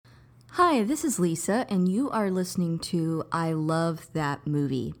Hi, this is Lisa, and you are listening to I Love That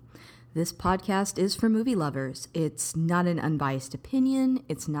Movie. This podcast is for movie lovers. It's not an unbiased opinion,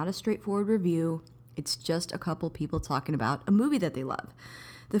 it's not a straightforward review, it's just a couple people talking about a movie that they love.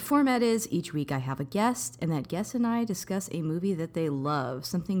 The format is each week I have a guest, and that guest and I discuss a movie that they love,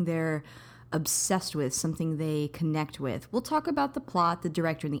 something they're obsessed with, something they connect with. We'll talk about the plot, the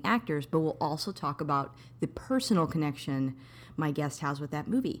director, and the actors, but we'll also talk about the personal connection my guest has with that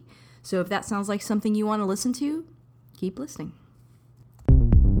movie. So if that sounds like something you want to listen to, keep listening.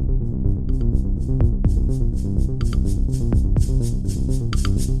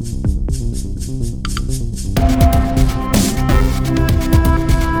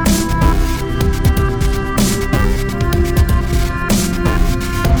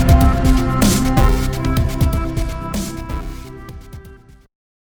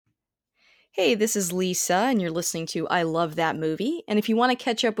 Hey, this is Lisa, and you're listening to I Love That Movie. And if you want to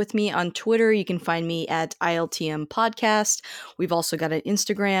catch up with me on Twitter, you can find me at ILTM Podcast. We've also got an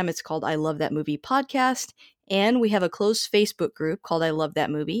Instagram. It's called I Love That Movie Podcast. And we have a closed Facebook group called I Love That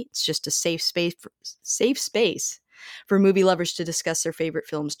Movie. It's just a safe space for movie lovers to discuss their favorite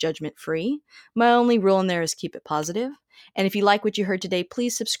films judgment-free. My only rule in there is keep it positive. And if you like what you heard today,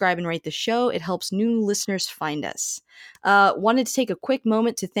 please subscribe and rate the show. It helps new listeners find us. Wanted to take a quick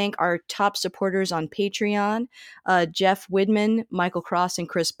moment to thank our top supporters on Patreon, Jeff Widman, Michael Cross, and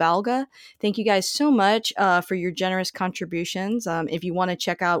Chris Balga. Thank you guys so much for your generous contributions. If you want to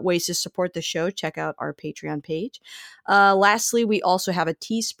check out ways to support the show, check out our Patreon page. Lastly, we also have a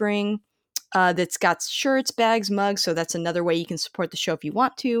Teespring that's got shirts, bags, mugs, so that's another way you can support the show if you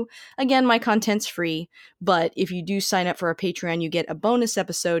want to. Again, my content's free, but if you do sign up for our Patreon, you get a bonus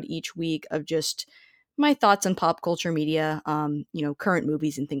episode each week of just my thoughts on pop culture media, current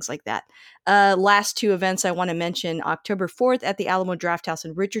movies and things like that. Last two events I want to mention. October 4th at the Alamo Drafthouse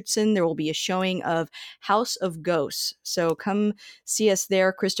in Richardson, there will be a showing of House of Ghosts. So come see us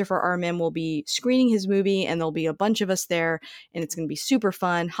there. Christopher Armin will be screening his movie, and there'll be a bunch of us there, and it's going to be super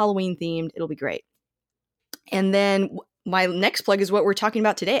fun, Halloween themed. It'll be great. And then my next plug is what we're talking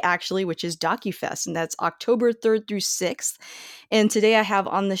about today, actually, which is DocuFest, and that's October 3rd through 6th. And today I have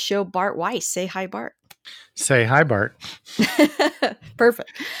on the show Bart Weiss. Say hi, Bart. Say hi, Bart.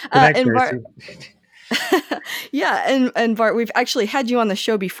 Perfect. Good night, and Gracie. Bart, yeah, and Bart, we've actually had you on the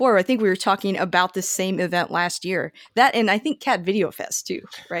show before. I think we were talking about the same event last year. That, and I think Cat Video Fest too,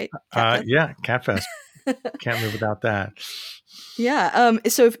 right? Yeah, CatFest. Can't live without that. Yeah.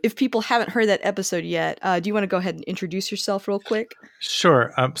 So if people haven't heard that episode yet, do you want to go ahead and introduce yourself real quick?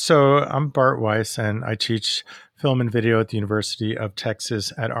 Sure. So I'm Bart Weiss, and I teach film and video at the University of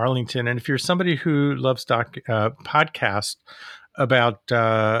Texas at Arlington. And if you're somebody who loves podcasts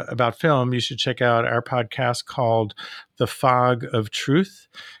about film, you should check out our podcast called The Fog of Truth.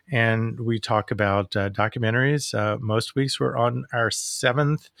 And we talk about documentaries. Most weeks we're on our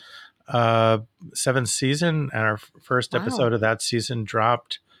seventh season, and our first episode of that season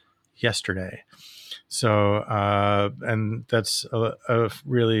dropped yesterday. So, and that's a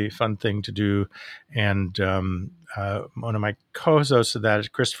really fun thing to do. And one of my co-hosts of that is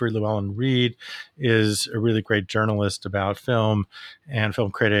Christopher Llewellyn-Reed, is a really great journalist about film and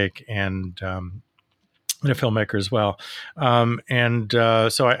film critic and a filmmaker as well.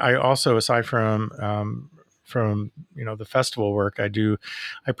 So I also, aside from the festival work I do,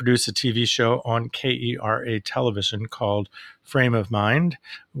 I produce a TV show on KERA television called Frame of Mind,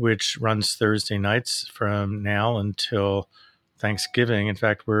 which runs Thursday nights from now until Thanksgiving. In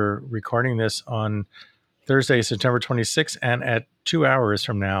fact, we're recording this on Thursday, September 26th, and at 2 hours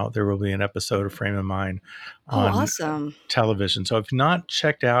from now, there will be an episode of Frame of Mind on awesome television. So if you've not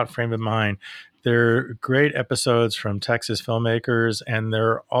checked out Frame of Mind, they're great episodes from Texas filmmakers, and there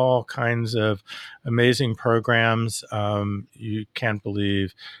are all kinds of amazing programs. You can't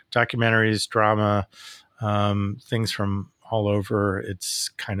believe documentaries, drama, things from all over. It's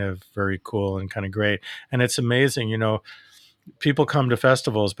kind of very cool and kind of great. And it's amazing, people come to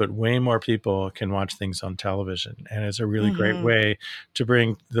festivals, but way more people can watch things on television. And it's a really great way to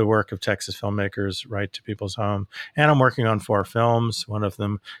bring the work of Texas filmmakers right to people's home. And I'm working on 4 films. One of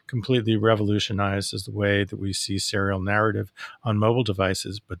them completely revolutionizes the way that we see serial narrative on mobile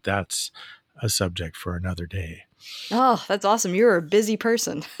devices, but that's a subject for another day. Oh, that's awesome. You're a busy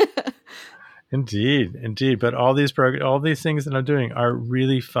person. Indeed. But all these things that I'm doing are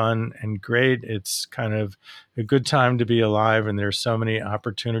really fun and great. It's kind of a good time to be alive, and there's so many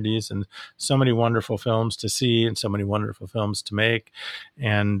opportunities and so many wonderful films to see and so many wonderful films to make.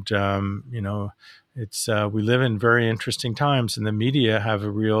 And it's we live in very interesting times, and the media have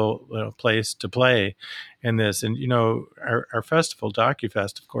a real place to play in this. And our festival,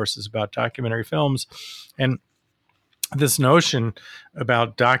 DocuFest, of course, is about documentary films, and this notion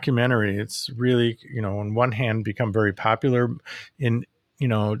about documentary, it's really, on one hand become very popular. It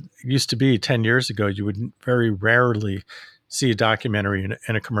used to be 10 years ago, you would very rarely see a documentary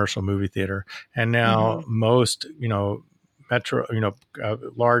in a commercial movie theater. And now most, metro,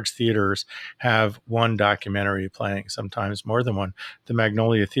 large theaters have one documentary playing, sometimes more than one. The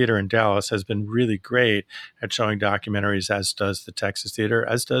Magnolia Theater in Dallas has been really great at showing documentaries, as does the Texas Theater,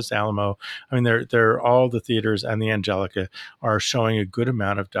 as does Alamo. I mean, they're all the theaters, and the Angelica are showing a good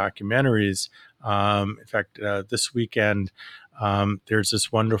amount of documentaries. In fact, this weekend, there's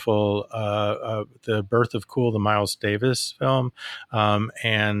this wonderful The Birth of Cool, the Miles Davis film,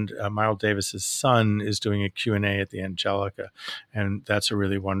 and Miles Davis's son is doing a Q&A at the Angelica, and that's a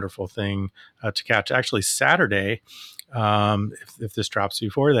really wonderful thing to catch. Actually, Saturday, if this drops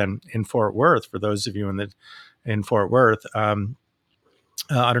before then, in Fort Worth, for those of you in Fort Worth,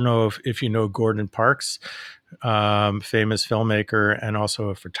 I don't know if you know Gordon Parks, famous filmmaker and also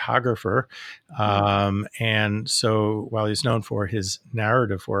a photographer. And so while he's known for his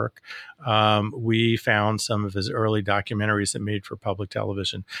narrative work, we found some of his early documentaries that made for public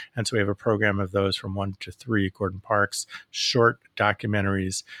television. And so we have a program of those from 1 to 3, Gordon Parks short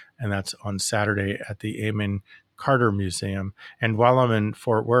documentaries. And that's on Saturday at the Amon Carter Museum. And while I'm in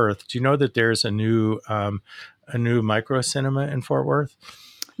Fort Worth, do you know that there's a new micro cinema in Fort Worth?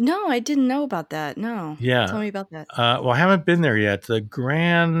 No, I didn't know about that. No. Yeah. Tell me about that. Well, I haven't been there yet. The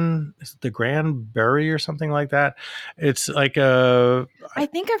Granbury or something like that. It's like I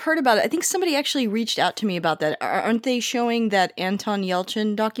think I've heard about it. I think somebody actually reached out to me about that. Aren't they showing that Anton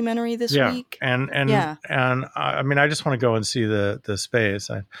Yelchin documentary this week? And I mean, I just want to go and see the space.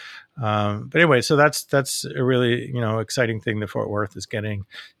 But anyway, so that's a really exciting thing that Fort Worth is getting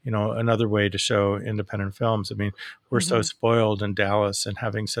another way to show independent films. I mean, we're so spoiled in Dallas and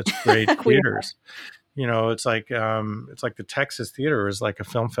having such great theaters. It's like the Texas Theater is like a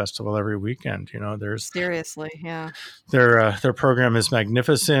film festival every weekend. There's seriously, yeah. Their program is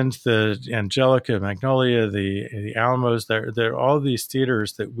magnificent. The Angelica, Magnolia, the Alamos. They're all these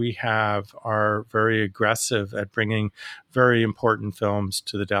theaters that we have are very aggressive at bringing very important films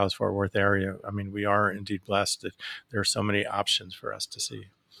to the Dallas-Fort Worth area. I mean, we are indeed blessed that there are so many options for us to see.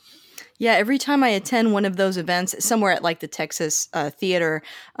 Yeah, every time I attend one of those events, somewhere at like the Texas Theater,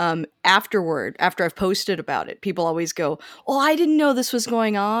 after I've posted about it, people always go, "Oh, I didn't know this was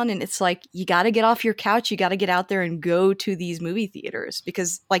going on." And it's like, you got to get off your couch. You got to get out there and go to these movie theaters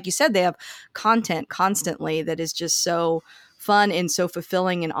because, like you said, they have content constantly that is just so fun and so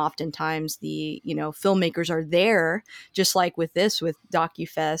fulfilling. And oftentimes the, filmmakers are there, just like with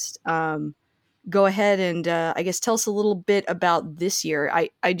DocuFest. Go ahead and I guess tell us a little bit about this year.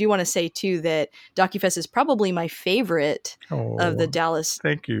 I do want to say too that DocuFest is probably my favorite of the Dallas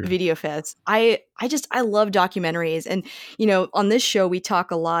Video Fest. I love documentaries, and on this show we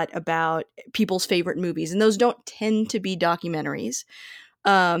talk a lot about people's favorite movies, and those don't tend to be documentaries.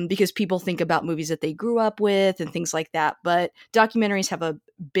 Because people think about movies that they grew up with and things like that. But documentaries have a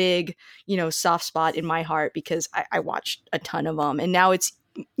big, soft spot in my heart because I watched a ton of them, and now it's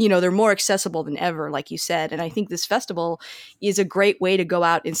they're more accessible than ever, like you said. And I think this festival is a great way to go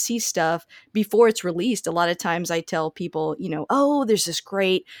out and see stuff before it's released. A lot of times I tell people, oh, there's this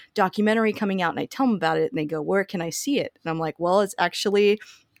great documentary coming out, and I tell them about it and they go, where can I see it? And I'm like, well, it's actually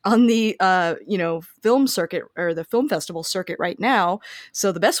on the, film circuit or the film festival circuit right now.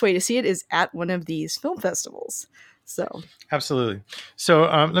 So the best way to see it is at one of these film festivals. So absolutely. So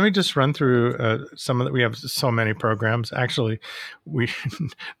let me just run through some of that. We have so many programs. Actually, we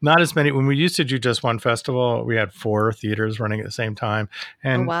not as many. When we used to do just one festival, we had 4 theaters running at the same time.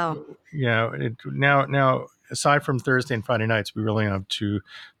 And wow. Now aside from Thursday and Friday nights, we really have 2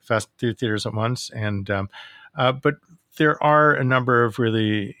 theaters at once. And but there are a number of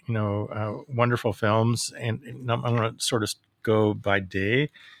really wonderful films, and I'm going to sort of go by day,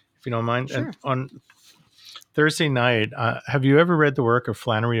 if you don't mind. Sure. And on Thursday night, have you ever read the work of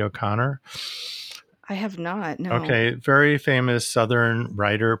Flannery O'Connor? I have not, no. Okay, very famous Southern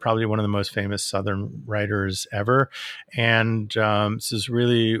writer, probably one of the most famous Southern writers ever. And this is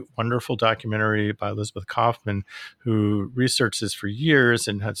really wonderful documentary by Elizabeth Kaufman, who researched this for years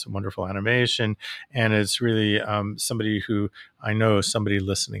and had some wonderful animation. And it's really somebody who I know somebody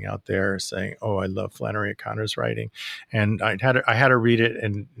listening out there saying, "Oh, I love Flannery O'Connor's writing," and I had to read it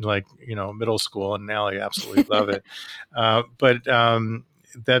in middle school, and now I absolutely love it. But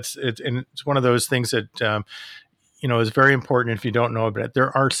that's it, and it's one of those things that is very important if you don't know about it.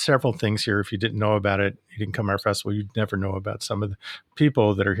 There are several things here. If you didn't know about it, you didn't come to our festival, you'd never know about some of the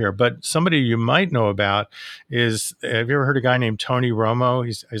people that are here. But somebody you might know about is, have you ever heard a guy named Tony Romo?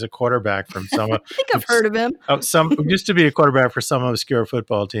 He's a quarterback from some, I think I've heard of him. some used to be a quarterback for some obscure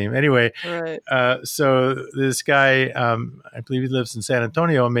football team. Anyway, Right. So this guy, I believe he lives in San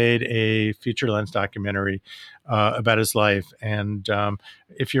Antonio, made a feature-length documentary about his life. And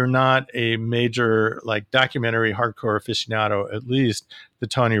if you're not a major like documentary hardcore aficionado, at least the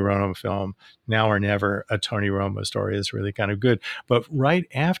Tony Romo film, Now or Never, a Tony Romo story, is really kind of good. But right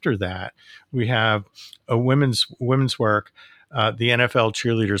after that, we have a women's work, the NFL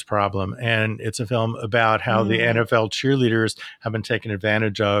cheerleaders problem. And it's a film about how the NFL cheerleaders have been taken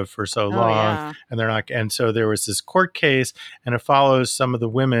advantage of for so long, yeah. and they're not. And so there was this court case, and it follows some of the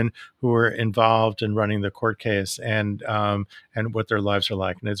women who were involved in running the court case, and what their lives are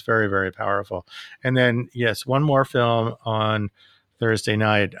like. And it's very, very powerful. And then, yes, one more film on Thursday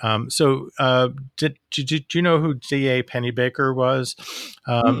night. Do you know who D.A. Pennebaker was?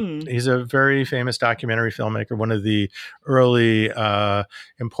 He's a very famous documentary filmmaker, one of the early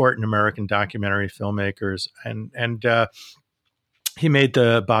important American documentary filmmakers, and he made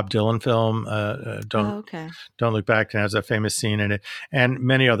the Bob Dylan film, Don't Look Back, and has a famous scene in it, and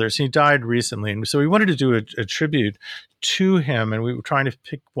many others. He died recently, and so we wanted to do a tribute to him, and we were trying to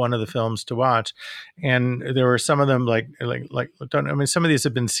pick one of the films to watch, and there were some of them some of these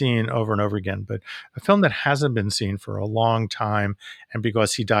have been seen over and over again, but a film that hasn't been seen for a long time, and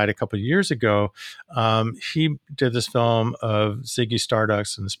because he died a couple of years ago, he did this film of Ziggy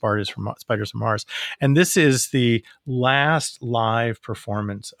Stardust and the Spiders from Mars, and this is the last live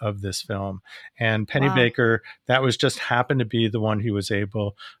performance of this film. And Pennebaker, that was just happened to be the one he was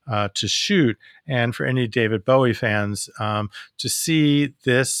able to shoot. And for any David Bowie fans, to see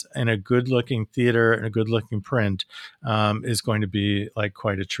this in a good-looking theater and a good-looking print is going to be like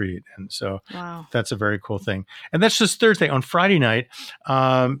quite a treat. And so that's a very cool thing. And that's just Thursday. On Friday night,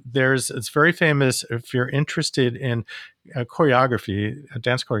 it's very famous. If you're interested in choreography,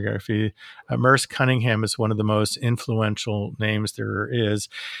 dance choreography, Merce Cunningham is one of the most influential names there is.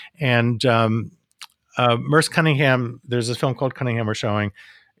 And Merce Cunningham, there's a film called Cunningham we're showing.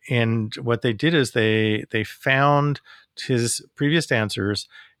 And what they did is they found his previous dancers,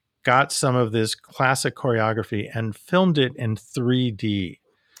 got some of this classic choreography, and filmed it in 3D.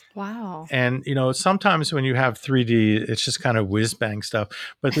 Wow. And, sometimes when you have 3D, it's just kind of whiz bang stuff.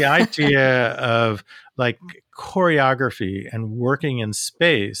 But the idea of like choreography and working in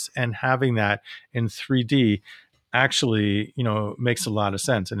space and having that in 3D actually, makes a lot of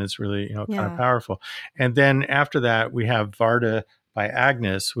sense. And it's really, kind of powerful. And then after that, we have Varda by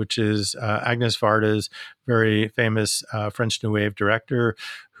Agnes, which is Agnes Varda's very famous French New Wave director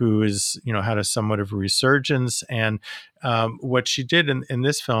who is, had a somewhat of a resurgence. And what she did in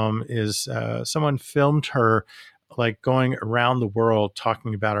this film is someone filmed her like going around the world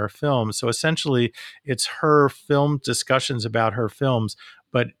talking about her films. So essentially it's her film discussions about her films,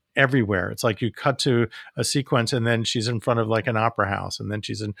 but everywhere. It's like you cut to a sequence and then she's in front of like an opera house and then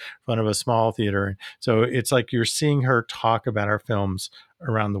she's in front of a small theater. So it's like you're seeing her talk about her films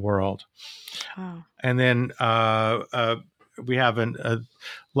around the world. Wow. And then we have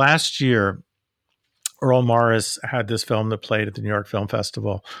last year, Earl Morris had this film that played at the New York Film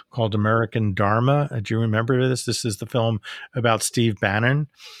Festival called American Dharma. Do you remember this? This is the film about Steve Bannon.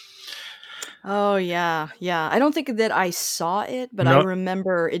 Oh, yeah. Yeah. I don't think that I saw it, but I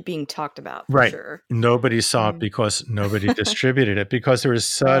remember it being talked about for sure. Nobody saw it because nobody distributed it, because there was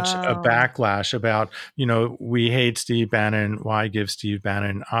such a backlash about, we hate Steve Bannon. Why give Steve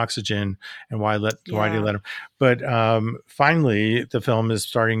Bannon oxygen, and why do you let him? But finally, the film is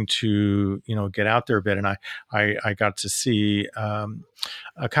starting to, get out there a bit. And I got to see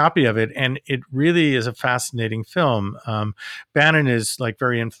a copy of it, and it really is a fascinating film. Bannon is like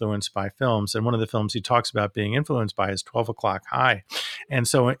very influenced by films, and one of the films he talks about being influenced by is 12 O'Clock High. And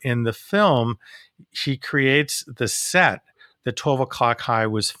so in the film, he creates the set that 12 O'Clock High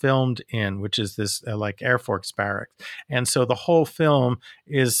was filmed in, which is this like Air Force barracks. And so the whole film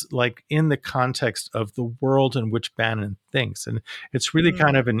is like in the context of the world in which Bannon thinks. And it's really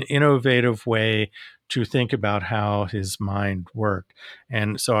kind of an innovative way to think about how his mind worked.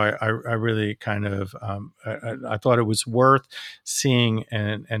 And so I really kind of, I thought it was worth seeing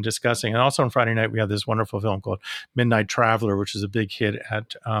and discussing. And also on Friday night, we have this wonderful film called Midnight Traveler, which is a big hit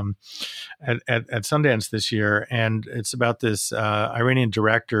at Sundance this year. And it's about this Iranian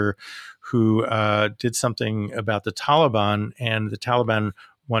director who did something about the Taliban, and the Taliban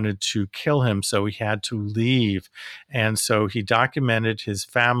wanted to kill him, so he had to leave. And so he documented his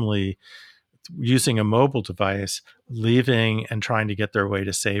family using a mobile device, leaving and trying to get their way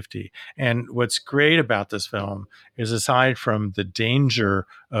to safety. And what's great about this film is, aside from the danger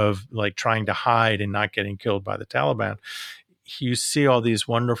of like trying to hide and not getting killed by the Taliban, you see all these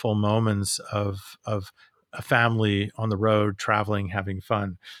wonderful moments of a family on the road traveling, having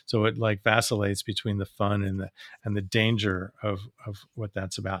fun. So it like vacillates between the fun and the danger of what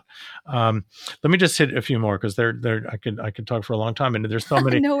that's about. Let me just hit a few more, because I could talk for a long time, and there's so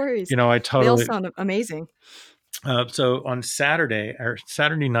many. No worries. I They all totally. sound amazing. So on Saturday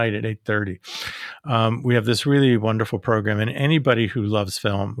night at 8:30, we have this really wonderful program, and anybody who loves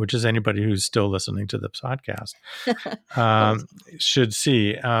film, which is anybody who's still listening to the podcast, should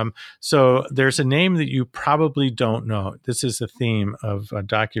see. So there's a name that you probably don't know. This is the theme of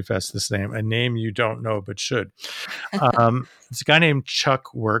DocuFest. This name, a name you don't know but should. It's a guy named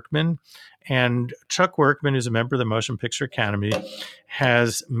Chuck Workman. And Chuck Workman is a member of the Motion Picture Academy,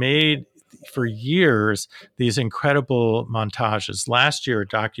 has made for years these incredible montages. Last year at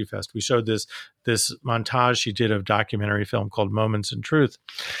DocuFest, we showed this montage he did of documentary film called Moments in Truth.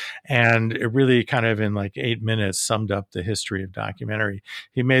 And it really kind of, in like 8 minutes, summed up the history of documentary.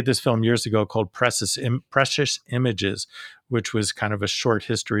 He made this film years ago called Precious Images, which was kind of a short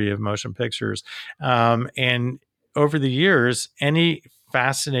history of motion pictures. And over the years, any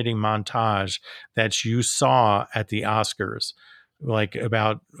fascinating montage that you saw at the Oscars, like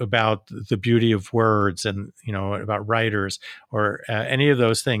about the beauty of words, and about writers, or any of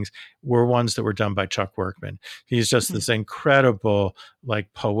those things, were ones that were done by Chuck Workman. He's just this incredible,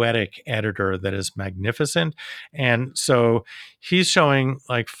 like, poetic editor that is magnificent. And so he's showing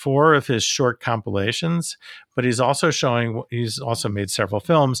like 4 of his short compilations, but he's also made several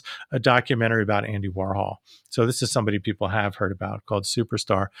films, a documentary about Andy Warhol. So this is somebody people have heard about, called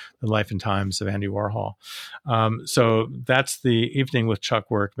Superstar: The Life and Times of Andy Warhol. So that's the evening with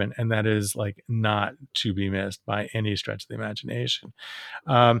Chuck Workman, and that is like not to be missed by any stretch of the imagination.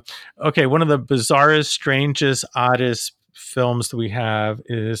 Okay, one of the bizarrest, strangest, oddest films that we have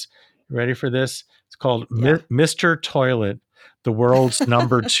is, you ready for this? It's called Mr. Toilet, the World's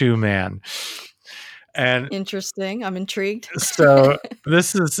Number 2 Man. And interesting. I'm intrigued. So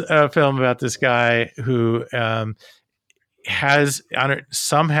this is a film about this guy who has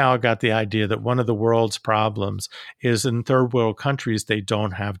somehow got the idea that one of the world's problems is, in third world countries, they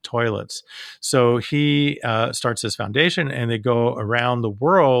don't have toilets. So he starts this foundation, and they go around the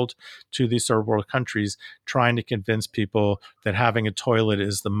world to these third world countries, trying to convince people that having a toilet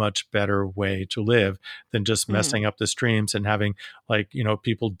is the much better way to live than just messing up the streams and having, like,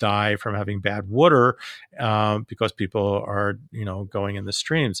 people die from having bad water because people are, going in the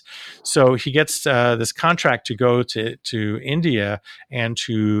streams. So he gets this contract to go to India and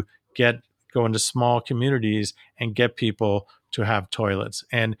to go into small communities and get people to have toilets.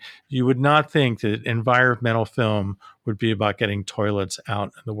 And you would not think that environmental film would be about getting toilets out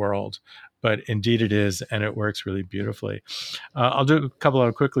in the world, but indeed it is, and it works really beautifully. I'll do a couple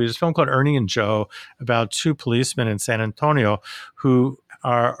of quickly. There's a film called Ernie and Joe, about 2 policemen in San Antonio who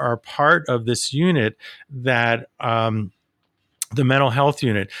are part of this unit that the mental health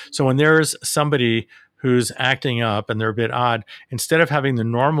unit. So when there's somebody who's acting up and they're a bit odd, instead of having the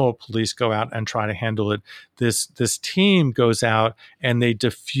normal police go out and try to handle it, this team goes out and they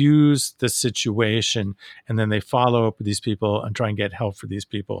diffuse the situation, and then they follow up with these people and try and get help for these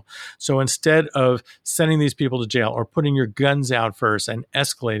people. So instead of sending these people to jail or putting your guns out first and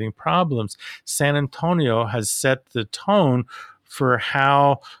escalating problems, San Antonio has set the tone for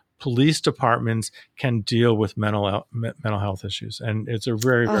how police departments can deal with mental health issues. And it's a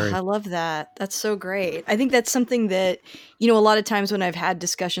very, very... I love that. That's so great. I think that's something that, a lot of times when I've had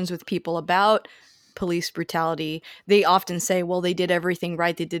discussions with people about police brutality, they often say, well, they did everything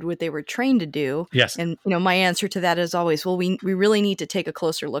right. They did what they were trained to do. Yes. And, my answer to that is always, well, we really need to take a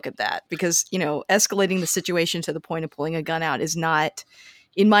closer look at that, because, escalating the situation to the point of pulling a gun out is not,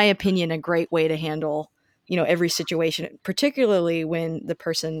 in my opinion, a great way to handle every situation, particularly when the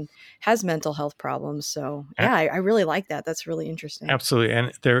person has mental health problems. So yeah, I really like that. That's really interesting. Absolutely.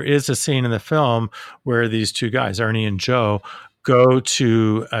 And there is a scene in the film where these 2 guys, Ernie and Joe, go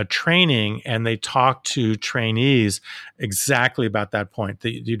to a training and they talk to trainees exactly about that point,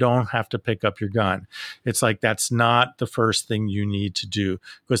 that you don't have to pick up your gun. It's like, that's not the first thing you need to do,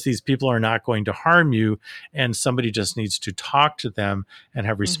 because these people are not going to harm you, and somebody just needs to talk to them and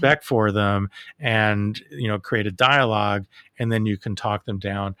have respect for them, and create a dialogue, and then you can talk them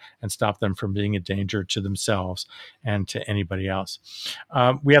down and stop them from being a danger to themselves and to anybody else.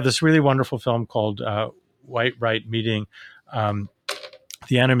 We have this really wonderful film called White Right Meeting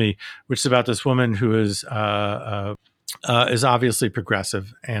the Enemy, which is about this woman who is is obviously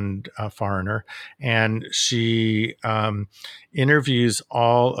progressive and a foreigner, and she interviews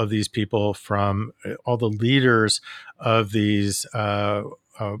all of these people from all the leaders of these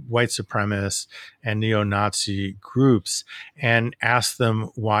white supremacist and neo-Nazi groups, and asks them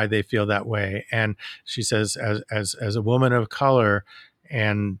why they feel that way. And she says, as a woman of color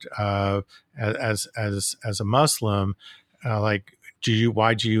and as a Muslim, like,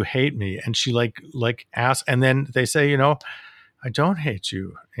 why do you hate me? And she like asks, and then they say, I don't hate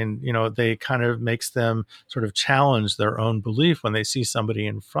you. And, they kind of makes them sort of challenge their own belief when they see somebody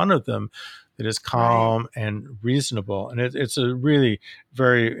in front of them that is Right. calm and reasonable. And it's a really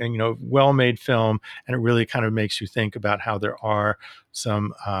very, well-made film. And it really kind of makes you think about how there are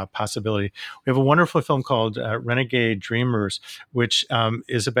some possibility. We have a wonderful film called Renegade Dreamers, which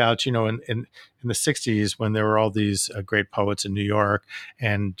is about, in the 60s, when there were all these great poets in New York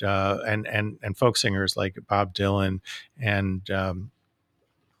and folk singers like Bob Dylan and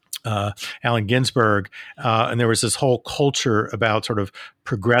Allen Ginsberg, and there was this whole culture about sort of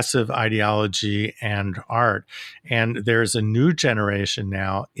progressive ideology and art. And there's a new generation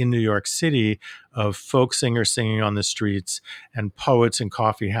now in New York City of folk singers singing on the streets and poets in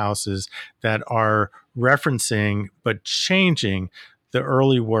coffee houses that are referencing but changing the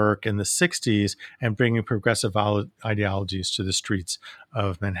early work in the 60s and bringing progressive ideologies to the streets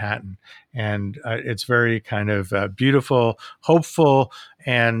of Manhattan. And it's very kind of beautiful, hopeful,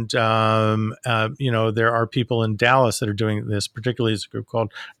 and there are people in Dallas that are doing this, particularly as a group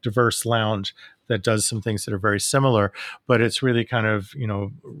called Diverse Lounge that does some things that are very similar. But it's really kind of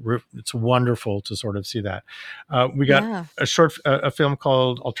it's wonderful to sort of see that. We got Yeah. a film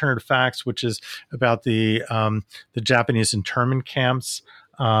called Alternative Facts, which is about the Japanese internment camps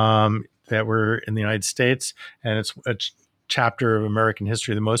that were in the United States, and it's a chapter of American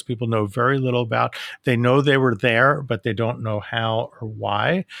history that most people know very little about. They know they were there, but they don't know how or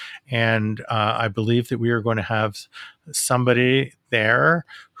why. And I believe that we are going to have somebody there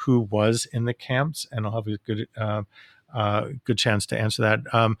who was in the camps, and I'll have a good chance to answer that.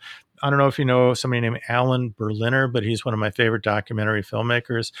 I don't know if you know somebody named Alan Berliner, but he's one of my favorite documentary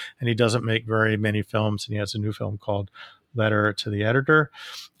filmmakers, and he doesn't make very many films, and he has a new film called Letter to the Editor.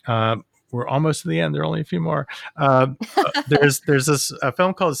 We're almost to the end. There are only a few more. There's a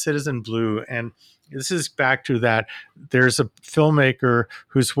film called Citizen Blue, and this is back to that. There's a filmmaker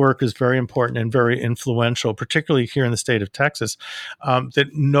whose work is very important and very influential, particularly here in the state of Texas, that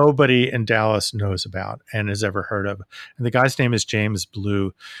nobody in Dallas knows about and has ever heard of. And the guy's name is James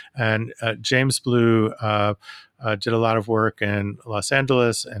Blue. And James Blue did a lot of work in Los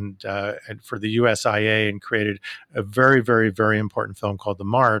Angeles and for the USIA, and created a very, very, very important film called The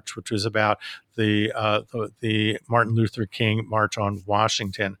March, which was about the Martin Luther King March on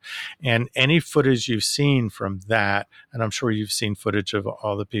Washington. And any footage you've seen from that, and I'm sure you've seen footage of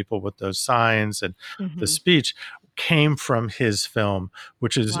all the people with those signs and the Mm-hmm. speech, came from his film,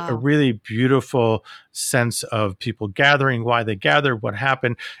 which is a Wow. really beautiful sense of people gathering, why they gathered, what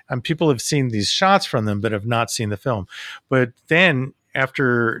happened. And people have seen these shots from them, but have not seen the film. But then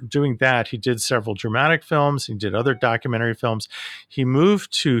after doing that, he did several dramatic films. He did other documentary films. He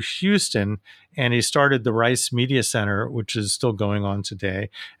moved to Houston and he started the Rice Media Center, which is still going on today,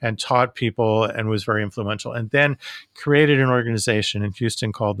 and taught people and was very influential. And then created an organization in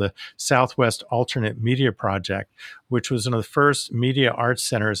Houston called the Southwest Alternate Media Project, which was one of the first media arts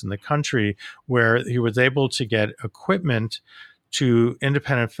centers in the country, where he was able to get equipment to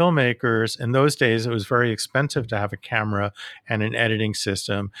independent filmmakers. In those days, it was very expensive to have a camera and an editing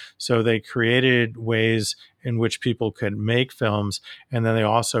system. So they created ways in which people could make films, and then they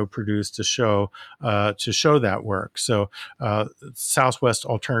also produced a show to show that work. So Southwest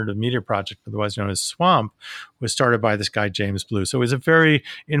Alternative Media Project, otherwise known as SWAMP, was started by this guy, James Blue. So he was a very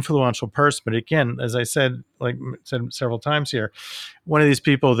influential person. But again, as I said, like said several times here, one of these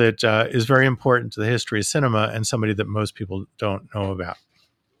people that is very important to the history of cinema and somebody that most people don't know about.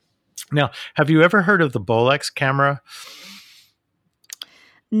 Now, have you ever heard of the Bolex camera?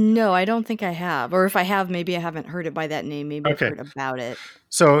 No, I don't think I have. Or if I have, maybe I haven't heard it by that name. Maybe I've Okay. heard about it.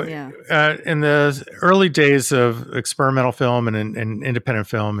 So Yeah. in the early days of experimental film and independent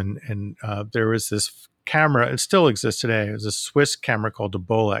film, and there was this camera, it still exists today. It was a Swiss camera called the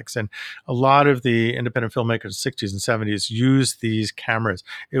Bolex. And a lot of the independent filmmakers in the 60s and 70s used these cameras.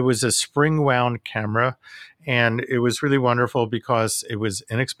 It was a spring wound camera, and it was really wonderful because it was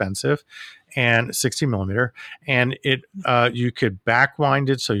inexpensive and 60 millimeter, and it you could backwind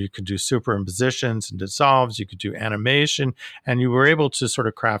it, so you could do superimpositions and dissolves, you could do animation, and you were able to sort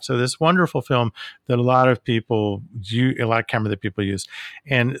of craft. So this wonderful film that a lot of people use, a lot of camera that people use.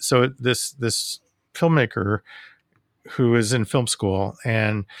 And so this filmmaker who is in film school,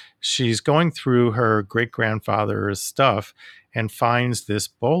 and she's going through her great grandfather's stuff and finds this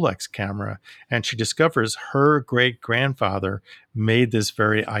Bolex camera, and she discovers her great grandfather made this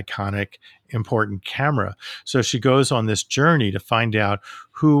very iconic, important camera. So she goes on this journey to find out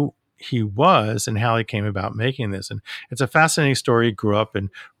who he was and how he came about making this. And it's a fascinating story. He grew up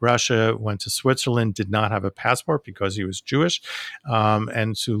in Russia, went to Switzerland, did not have a passport because he was Jewish.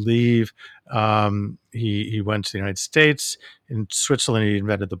 And to leave, he went to the United States. In Switzerland, he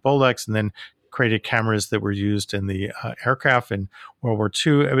invented the Bolex and then created cameras that were used in the aircraft in World War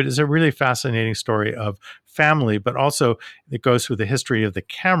II. It is a really fascinating story of family, but also it goes through the history of the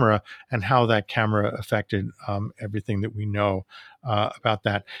camera and how that camera affected everything that we know about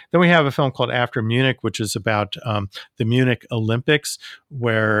that. Then we have a film called After Munich, which is about the Munich Olympics,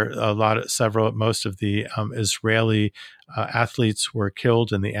 where most of the Israeli athletes were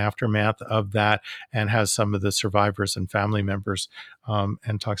killed in the aftermath of that, and has some of the survivors and family members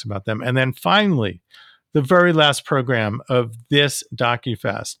and talks about them. And then finally, the very last program of this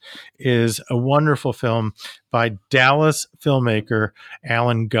DocuFest is a wonderful film by Dallas filmmaker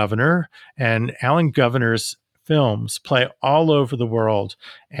Alan Governor. And Alan Governor's films play all over the world,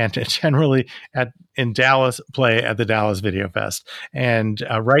 and generally in Dallas play at the Dallas Video Fest. And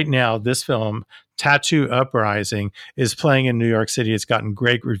right now, this film, Tattoo Uprising, is playing in New York City. It's gotten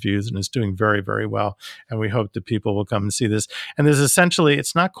great reviews and is doing very, very well. And we hope that people will come and see this. And there's essentially,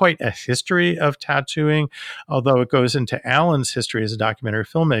 it's not quite a history of tattooing, although it goes into Alan's history as a documentary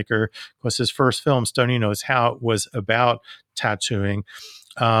filmmaker, because his first film, Stoney Knows How, was about tattooing.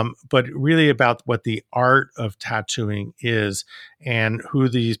 But really about what the art of tattooing is and who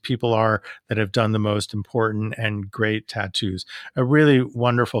these people are that have done the most important and great tattoos. A really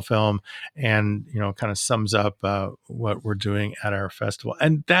wonderful film, and kind of sums up what we're doing at our festival.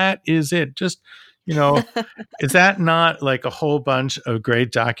 And that is it. Just is that not like a whole bunch of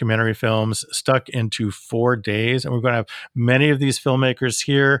great documentary films stuck into 4 days? And we're going to have many of these filmmakers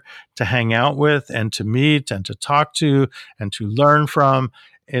here to hang out with and to meet and to talk to and to learn from.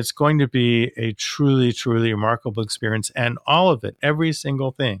 It's going to be a truly, truly remarkable experience. And all of it, every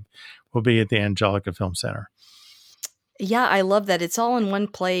single thing, will be at the Angelica Film Center. Yeah, I love that. It's all in one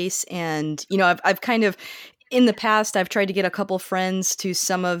place. And, I've kind of, in the past, I've tried to get a couple friends to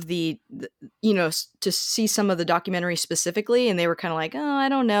some of to see some of the documentaries specifically. And they were kind of like, oh, I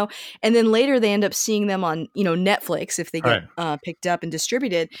don't know. And then later they end up seeing them on, Netflix if they get picked up and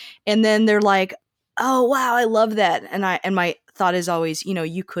distributed. And then they're like, oh, wow, I love that. And my thought is always,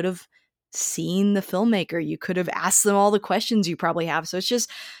 you could have seen the filmmaker. You could have asked them all the questions you probably have. So it's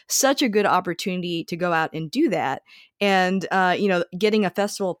just such a good opportunity to go out and do that. And, getting a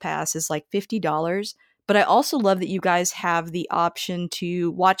festival pass is like $50. But I also love that you guys have the option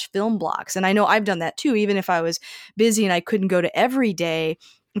to watch film blocks. And I know I've done that too, even if I was busy and I couldn't go to every day.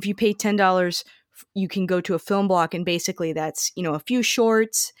 If you pay $10, you can go to a film block, and basically that's, a few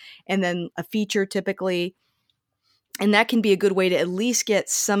shorts and then a feature typically. And that can be a good way to at least get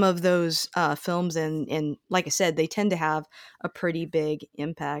some of those films in. And like I said, they tend to have a pretty big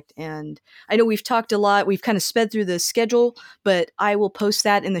impact. And I know we've talked a lot. We've kind of sped through the schedule, but I will post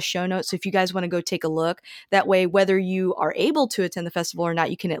that in the show notes. So if you guys want to go take a look, that way, whether you are able to attend the festival or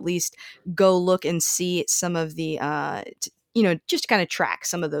not, you can at least go look and see some of the just kind of track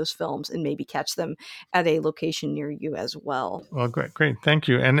some of those films and maybe catch them at a location near you as well. Well, great. Thank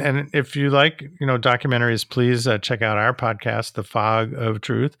you. And if you like, documentaries, please check out our podcast, The Fog of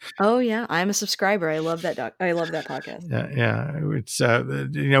Truth. Oh yeah. I'm a subscriber. I love that. I love that podcast. Yeah. It's,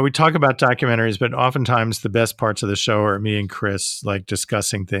 we talk about documentaries, but oftentimes the best parts of the show are me and Chris like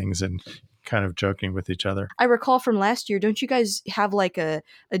discussing things and kind of joking with each other. I recall from last year, don't you guys have like a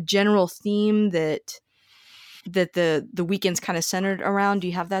general theme that the weekend's kind of centered around? Do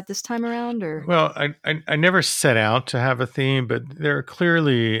you have that this time around? Or well, I never set out to have a theme, but there are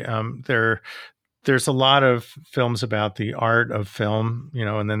clearly there's a lot of films about the art of film,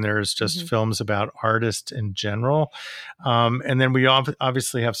 and then there's just films about artists in general, and then we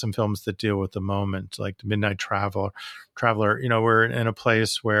obviously have some films that deal with the moment, like The Midnight Traveler. We're in a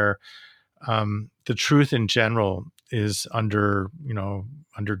place where the truth in general is under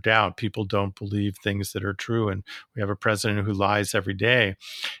doubt. People don't believe things that are true. And we have a president who lies every day.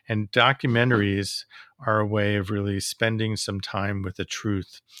 And documentaries are a way of really spending some time with the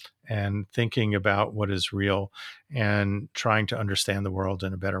truth and thinking about what is real and trying to understand the world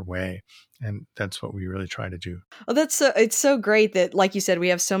in a better way. And that's what we really try to do. Oh, it's so great that, like you said, we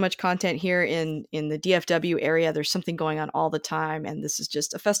have so much content here in the DFW area. There's something going on all the time, and this is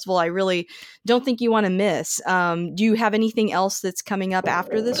just a festival I really don't think you want to miss. Do you have anything else that's coming up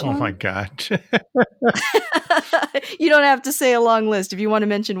after this one? Oh my God. You don't have to say a long list. If you want to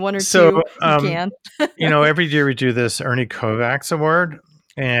mention one or two, you can. Every year we do this Ernie Kovacs Award.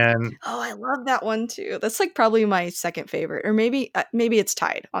 And I love that one too. That's like probably my second favorite, or maybe it's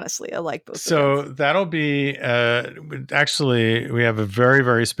tied. Honestly, I like both. So that'll be actually, we have a very,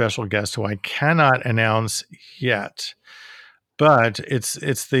 very special guest who I cannot announce yet, but it's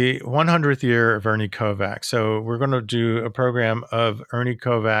the 100th year of Ernie Kovacs. So we're going to do a program of Ernie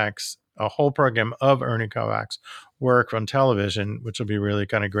Kovacs, a whole program of Ernie Kovacs work on television, which will be really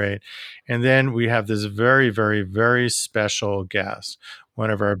kind of great. And then we have this very, very, very special guest, one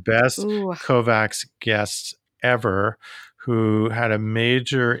of our best Kovacs guests ever, who had a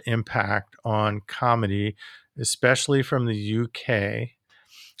major impact on comedy, especially from the UK.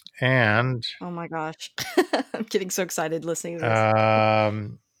 And oh my gosh, I'm getting so excited listening to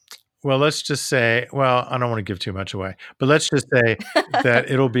this. Well, let's just say, I don't want to give too much away, but let's just say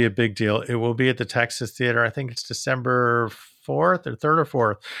that it'll be a big deal. It will be at the Texas Theater. I think it's December 4th or 3rd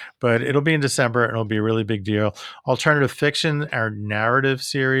or 4th, but it'll be in December and it'll be a really big deal. Alternative Fiction, our narrative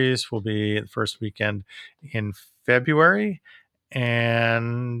series, will be the first weekend in February.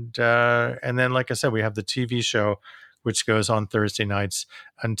 And then, like I said, we have the TV show, which goes on Thursday nights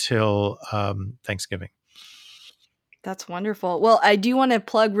until Thanksgiving. That's wonderful. Well, I do want to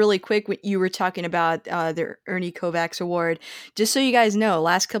plug really quick what you were talking about, the Ernie Kovacs Award. Just so you guys know,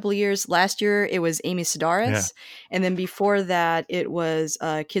 last year it was Amy Sedaris, and then before that it was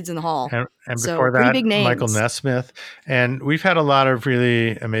Kids in the Hall. And so before that, big names. Michael Nesmith. And we've had a lot of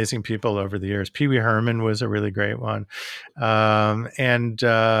really amazing people over the years. Pee Wee Herman was a really great one. And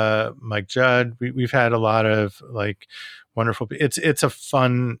Mike Judd. We've had a lot of wonderful. It's a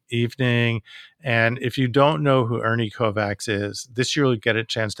fun evening. And if you don't know who Ernie Kovacs is, this year you'll get a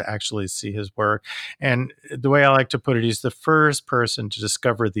chance to actually see his work. And the way I like to put it, he's the first person to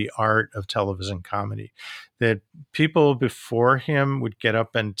discover the art of television comedy. That people before him would get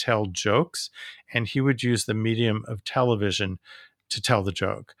up and tell jokes, and he would use the medium of television to tell the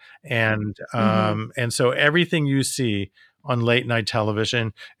joke. And and so everything you see on late night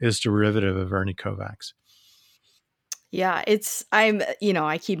television is derivative of Ernie Kovacs. Yeah,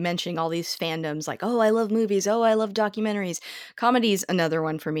 I keep mentioning all these fandoms like, oh, I love movies. Oh, I love documentaries. Comedy's another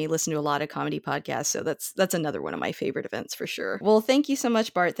one for me. Listen to a lot of comedy podcasts. So that's another one of my favorite events for sure. Well, thank you so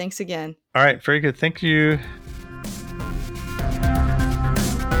much, Bart. Thanks again. All right. Very good. Thank you.